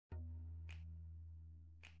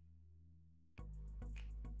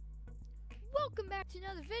welcome back to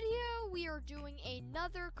another video. We are doing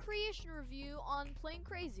another creation review on Plane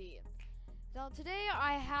Crazy. Now today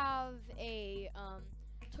I have a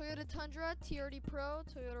Toyota Tundra TRD Pro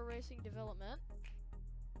Toyota Racing Development.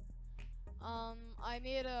 I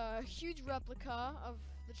made a huge replica of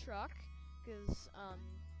the truck because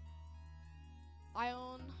I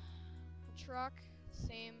own a truck.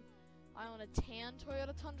 I own a tan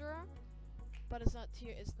Toyota Tundra, but it's not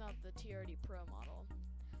the TRD Pro model.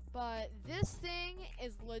 But this thing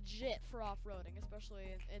is legit for off-roading, especially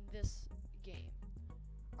in this game.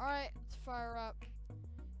 Alright, let's fire up.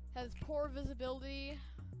 Has poor visibility,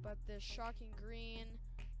 but this shocking green,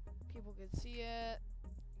 people can see it.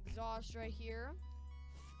 Exhaust right here.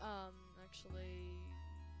 Actually,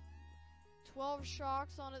 12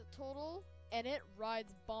 shocks on it total, and it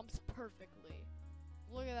rides bumps perfectly.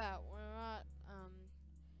 Look at that. We're not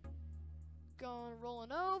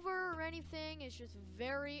rolling over or anything. It's just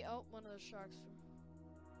very one of the shocks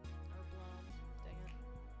are blown. Dang it.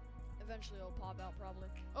 Eventually it'll pop out probably.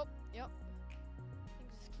 Oh, yep. I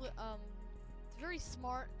think it's very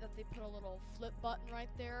smart that they put a little flip button right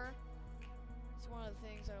there. It's one of the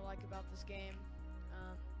things I like about this game.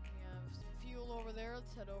 We have some fuel over there.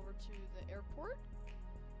 Let's head over to the airport.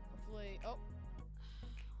 Hopefully,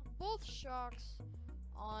 both shocks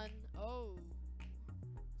on. Oh.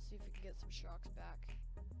 See if we can get some shocks back.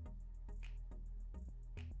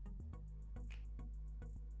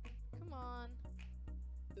 Come on.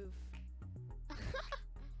 Oof.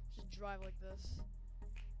 Just drive like this.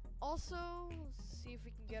 Also, let's see if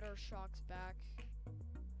we can get our shocks back.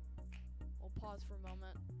 We'll pause for a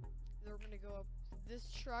moment. Then we're gonna go up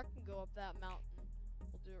this truck and go up that mountain.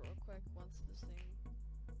 We'll do it real quick once this thing.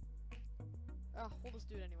 We'll just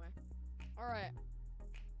do it anyway. Alright.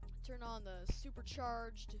 Turn on the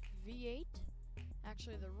supercharged V8.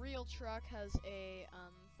 Actually, the real truck has a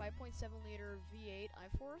 5.7 liter V8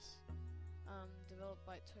 iForce, developed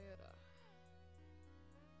by Toyota.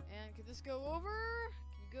 And could this go over?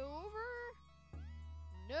 Can you go over?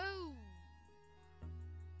 No.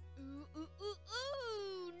 Ooh, ooh, ooh,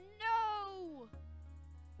 ooh! No!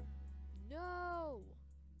 No!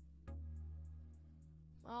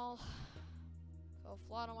 Well, fell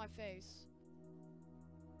flat on my face.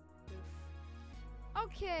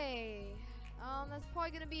 Okay, that's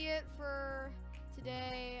probably gonna be it for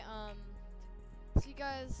today. See you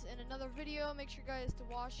guys in another video. Make sure, guys, to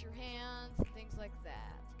wash your hands and things like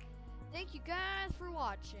that. Thank you guys for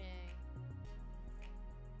watching.